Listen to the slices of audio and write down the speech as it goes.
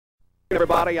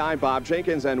Everybody, I'm Bob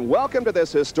Jenkins, and welcome to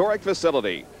this historic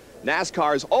facility.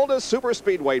 NASCAR's oldest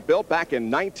superspeedway, built back in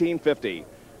 1950.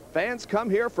 Fans come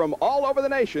here from all over the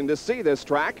nation to see this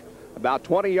track. About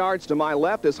 20 yards to my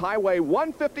left is Highway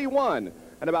 151,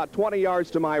 and about 20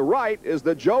 yards to my right is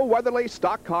the Joe Weatherly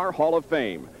Stock Car Hall of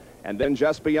Fame. And then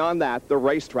just beyond that, the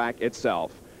racetrack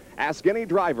itself. Ask any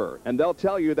driver, and they'll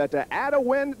tell you that to add a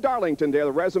win Darlington to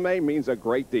their resume means a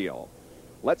great deal.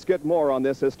 Let's get more on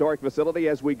this historic facility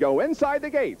as we go inside the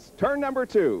gates. Turn number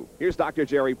 2. Here's Dr.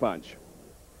 Jerry Punch.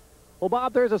 Well,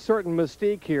 Bob, there's a certain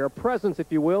mystique here, a presence, if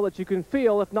you will, that you can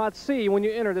feel, if not see, when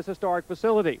you enter this historic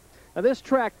facility. Now, this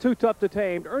track, Too Tough to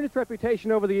Tame, earned its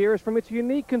reputation over the years from its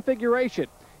unique configuration.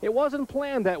 It wasn't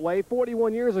planned that way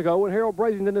 41 years ago when Harold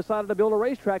Brasington decided to build a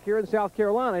racetrack here in South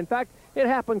Carolina. In fact, it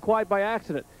happened quite by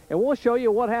accident, and we'll show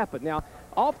you what happened. Now,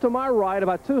 off to my right,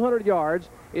 about 200 yards,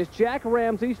 is Jack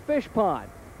Ramsey's fish pond.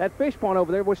 That fish pond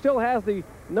over there, which still has the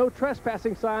no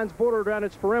trespassing signs bordered around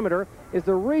its perimeter, is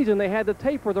the reason they had to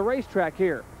taper the racetrack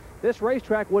here. This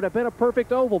racetrack would have been a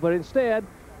perfect oval, but instead,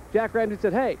 Jack Ramsey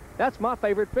said, hey, that's my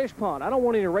favorite fish pond. I don't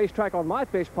want any racetrack on my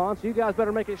fish pond, so you guys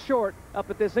better make it short up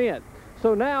at this end.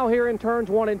 So now here in turns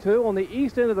 1 and 2 on the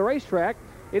east end of the racetrack,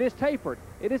 it is tapered.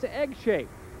 It is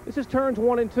egg-shaped. This is turns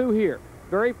 1 and 2 here.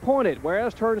 Very pointed,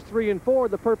 whereas turns 3 and 4,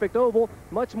 the perfect oval,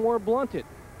 much more blunted.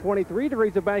 23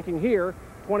 degrees of banking here,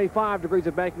 25 degrees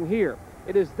of banking here.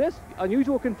 It is this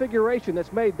unusual configuration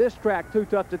that's made this track too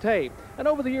tough to tame. And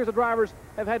over the years, the drivers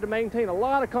have had to maintain a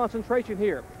lot of concentration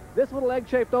here. This little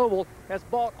egg-shaped oval has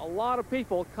brought a lot of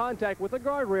people contact with the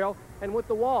guardrail and with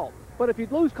the wall. But if you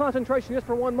lose concentration just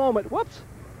for one moment, whoops,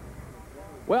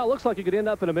 well, it looks like you could end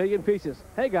up in a million pieces.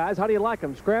 Hey, guys, how do you like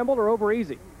them, scrambled or over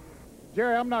easy?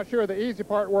 Jerry, I'm not sure the easy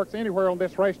part works anywhere on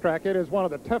this racetrack. It is one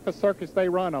of the toughest circuits they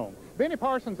run on. Benny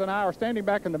Parsons and I are standing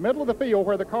back in the middle of the field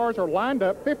where the cars are lined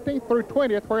up 15th through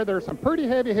 20th, where there's some pretty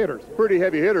heavy hitters. Pretty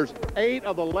heavy hitters. 8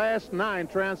 of the last 9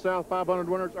 Transouth 500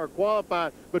 winners are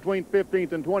qualified between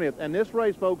 15th and 20th. And this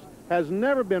race, folks, has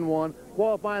never been won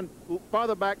qualifying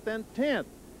farther back than 10th.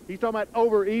 He's talking about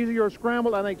over easy or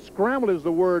scrambled. I think scrambled is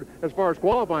the word as far as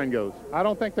qualifying goes. I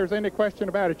don't think there's any question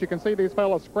about it. You can see these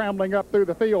fellows scrambling up through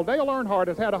the field. Dale Earnhardt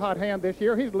has had a hot hand this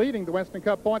year. He's leading the Winston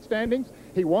Cup point standings.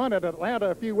 He won at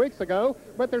Atlanta a few weeks ago.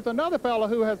 But there's another fellow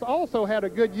who has also had a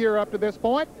good year up to this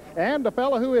point, and a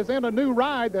fellow who is in a new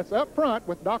ride that's up front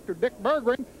with Dr. Dick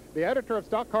Berggren, the editor of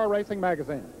Stock Car Racing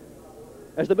magazine.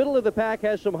 As the middle of the pack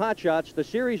has some hot shots, the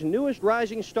series' newest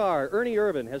rising star, Ernie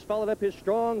Irvan, has followed up his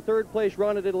strong third-place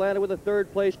run at Atlanta with a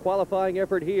third-place qualifying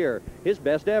effort here, his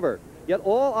best ever. Yet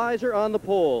all eyes are on the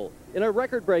pole. In a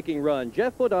record-breaking run,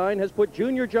 Jeff Bodine has put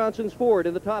Junior Johnson's Ford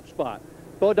in the top spot.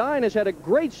 Bodine has had a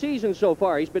great season so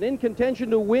far. He's been in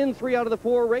contention to win 3 out of the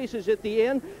 4 races at the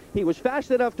end. He was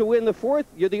fast enough to win the 4th.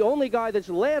 You're the only guy that's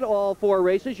led all 4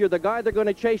 races. You're the guy they're going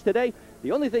to chase today.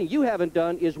 The only thing you haven't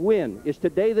done is win. Is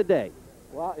today the day?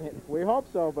 Well, we hope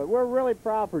so, but we're really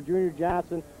proud for Junior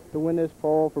Johnson to win this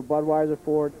pole, for Budweiser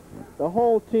Ford. The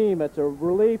whole team, it's a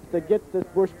relief to get this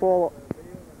Busch pole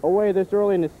away this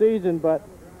early in the season, but,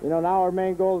 you know, now our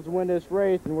main goal is to win this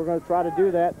race, and we're going to try to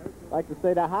do that. I'd like to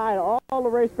say hi to all the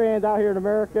race fans out here in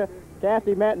America.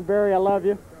 Kathy, Matt, and Barry, I love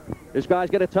you. This guy's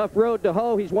got a tough road to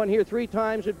hoe. He's won here 3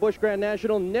 times at Busch Grand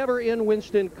National, never in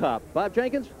Winston Cup. Bob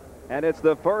Jenkins? And it's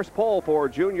the first pole for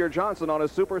Junior Johnson on a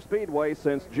super speedway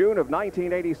since June of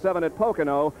 1987 at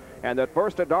Pocono, and the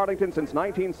first at Darlington since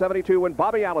 1972 when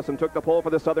Bobby Allison took the pole for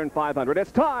the Southern 500.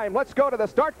 It's time. Let's go to the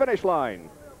start-finish line.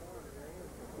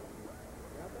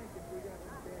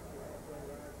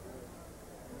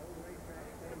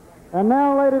 And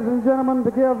now, ladies and gentlemen,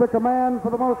 to give the command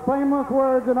for the most famous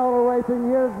words in auto racing,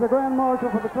 here's the Grand Marshal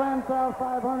for the Transouth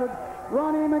 500,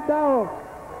 Ronnie McDowell.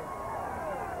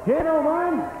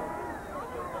 Gentlemen,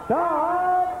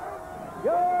 start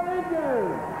your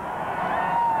engines.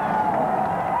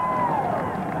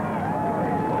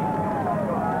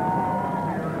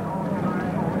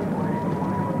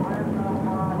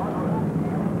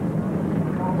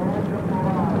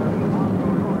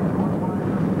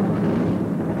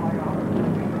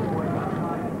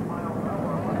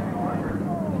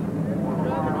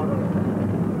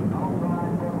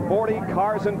 40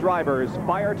 cars and drivers,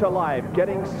 fire to life,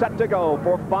 getting set to go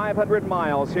for 500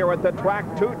 miles here at the track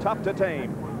Too Tough to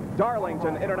Tame.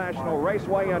 Darlington International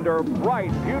Raceway under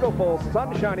bright, beautiful,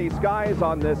 sunshiny skies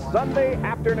on this Sunday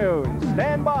afternoon.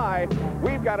 Stand by.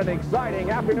 We've got an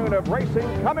exciting afternoon of racing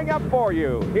coming up for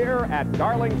you here at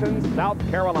Darlington, South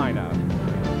Carolina.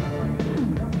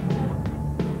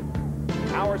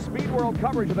 Our Speed World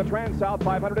coverage of the Transouth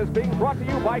 500 is being brought to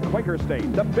you by Quaker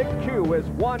State. The Big Q is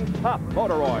one tough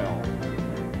motor oil.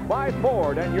 by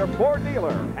Ford and your Ford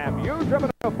dealer. Have you driven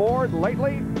a Ford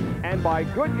lately? And by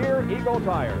Goodyear Eagle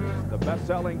Tires, the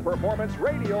best-selling performance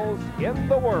radials in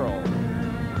the world.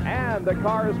 And the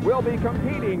cars will be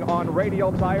competing on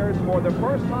radial tires for the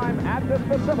first time at this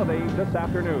facility this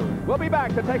afternoon. We'll be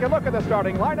back to take a look at the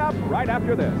starting lineup right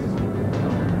after this.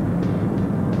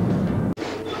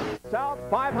 South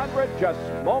 500 just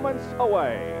moments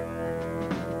away.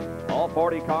 All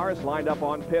 40 cars lined up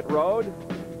on pit road.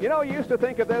 You know, you used to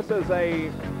think of this as a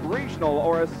regional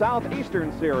or a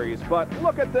southeastern series, but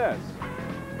look at this.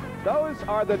 Those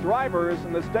are the drivers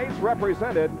and the states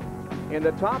represented in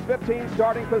the top 15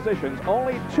 starting positions.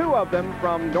 Only 2 of them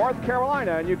from North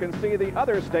Carolina, and you can see the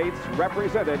other states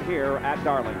represented here at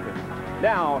Darlington.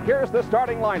 Now, here's the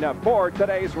starting lineup for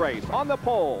today's race. On the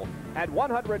pole, at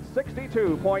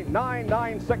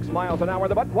 162.996 miles an hour,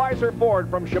 the Budweiser Ford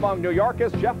from Chemung, New York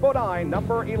is Jeff Bodine,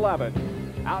 number 11.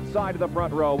 Outside of the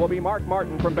front row will be Mark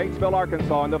Martin from Batesville,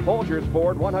 Arkansas, in the Folgers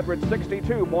Ford,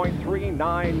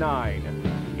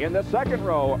 162.399. In the second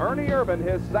row, Ernie Irvan,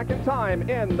 his second time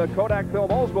in the Kodak Film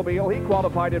Oldsmobile. He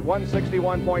qualified at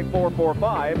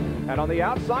 161.445. And on the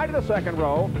outside of the second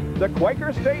row, the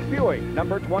Quaker State Buick,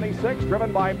 number 26,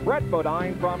 driven by Brett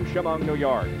Bodine from Chemung, New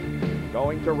York.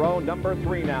 Going to row number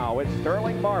 3 now, it's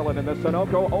Sterling Marlin in the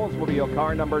Sunoco Oldsmobile,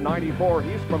 car number 94.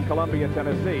 He's from Columbia,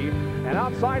 Tennessee. And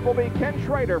outside will be Ken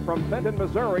Schrader from Fenton,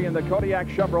 Missouri in the Kodiak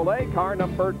Chevrolet, car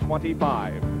number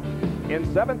 25. In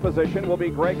 7th position will be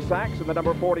Greg Sachs in the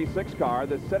number 46 car,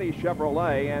 the City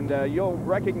Chevrolet. And you'll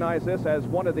recognize this as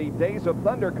one of the Days of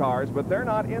Thunder cars, but they're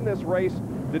not in this race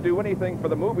to do anything for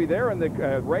the movie. They're in the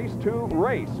race to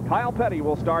race. Kyle Petty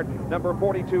will start number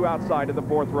 42 outside of the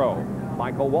 4th row.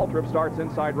 Michael Waltrip starts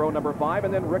inside row number 5,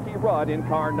 and then Ricky Rudd in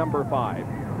car number 5.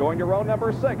 Going to row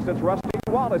number 6, it's Rusty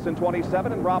Wallace in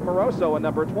 27 and Rob Moroso in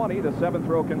number 20. The 7th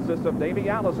row consists of Davey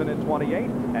Allison in 28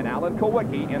 and Alan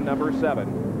Kowicki in number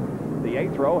 7. The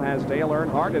 8th row has Dale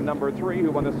Earnhardt in number 3, who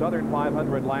won the Southern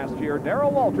 500 last year.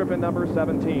 Darrell Waltrip in number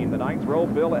 17. The 9th row,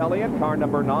 Bill Elliott, car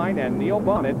number 9, and Neil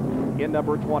Bonnet in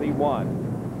number 21.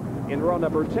 In row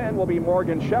number 10 will be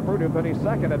Morgan Shepherd, who finished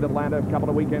second at Atlanta a couple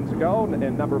of weekends ago,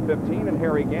 in number 15, and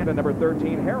Harry Gant in number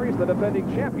 13. Harry's the defending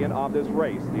champion of this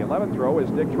race. The 11th row is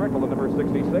Dick Trickle in number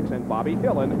 66, and Bobby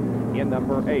Hillen in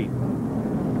number 8.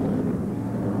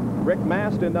 Rick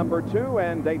Mast in number 2,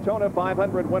 and Daytona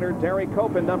 500 winner Derry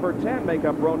Cope in number 10 make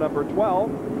up row number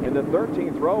 12. In the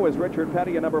 13th row is Richard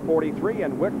Petty in number 43,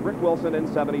 and Rick Wilson in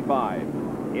 75.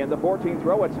 In the 14th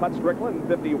row, it's Hut Strickland in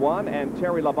 51, and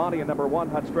Terry Labonte in number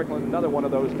 1. Hut Strickland, another one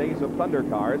of those Days of Thunder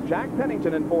cars. Jack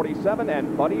Pennington in 47,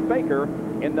 and Buddy Baker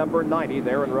in number 90,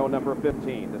 there in row number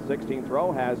 15. The 16th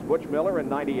row has Butch Miller in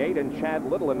 98 and Chad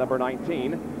Little in number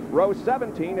 19. Row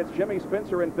 17, it's Jimmy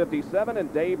Spencer in 57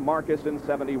 and Dave Marcus in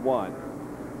 71.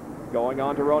 Going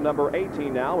on to row number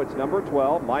 18 now, it's number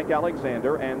 12, Mike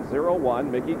Alexander, and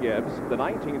 01, Mickey Gibbs. The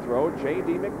 19th row,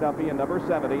 J.D. McDuffie in number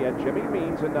 70, and Jimmy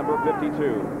Means in number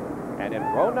 52. And in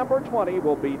row number 20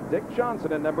 will be Dick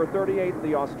Johnson in number 38,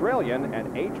 the Australian,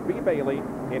 and H.B. Bailey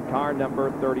in car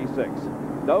number 36.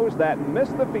 Those that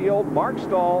missed the field, Mark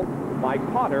Stahl, Mike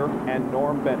Potter, and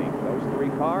Norm Benning. Those 3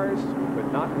 cars could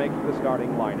not make the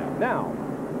starting lineup. Now,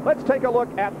 let's take a look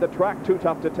at the track Too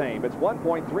Tough to Tame. It's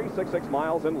 1.366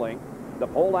 miles in length. The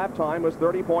pole lap time was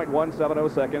 30.170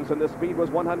 seconds, and the speed was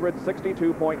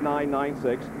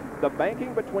 162.996. The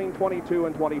banking between 22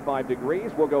 and 25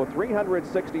 degrees will go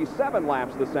 367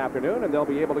 laps this afternoon, and they'll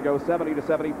be able to go 70 to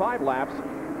 75 laps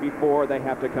before they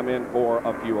have to come in for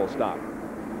a fuel stop.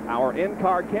 Our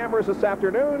in-car cameras this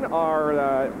afternoon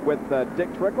are with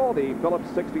Dick Trickle, the Phillips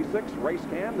 66 race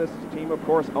cam. This team, of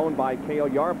course, owned by Cale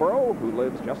Yarborough, who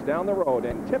lives just down the road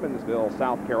in Timmonsville,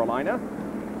 South Carolina.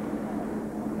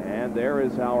 And there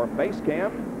is our face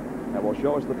cam that will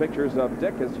show us the pictures of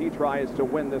Dick as he tries to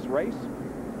win this race.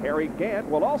 Harry Gant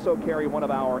will also carry one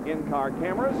of our in-car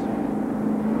cameras,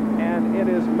 and it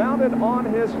is mounted on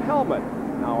his helmet.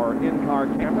 Our in-car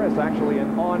camera is actually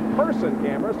an on-person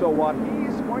camera, so what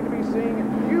he's going to be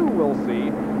seeing, you will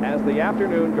see as the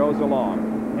afternoon goes along.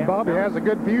 And Bobby has a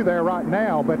good view there right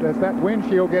now, but as that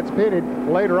windshield gets pitted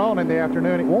later on in the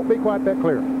afternoon, it won't be quite that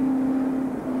clear.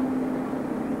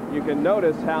 You can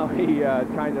notice how he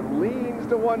kind of leans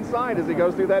to one side as he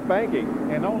goes through that banking.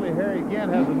 And only Harry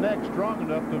Gant has a neck strong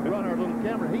enough to run our little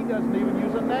camera. He doesn't even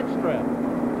use a neck strap.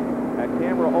 That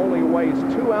camera only weighs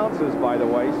 2 ounces, by the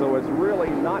way, so it's really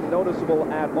not noticeable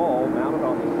at all, mounted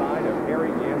on the side of Harry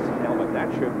Gant's helmet.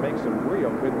 That should make some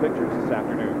real good pictures this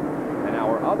afternoon. And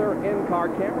our other in-car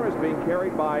camera is being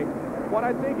carried by what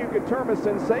I think you could term a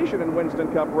sensation in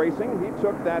Winston Cup racing. He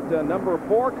took that number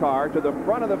 4 car to the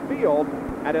front of the field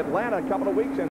at Atlanta a couple of weeks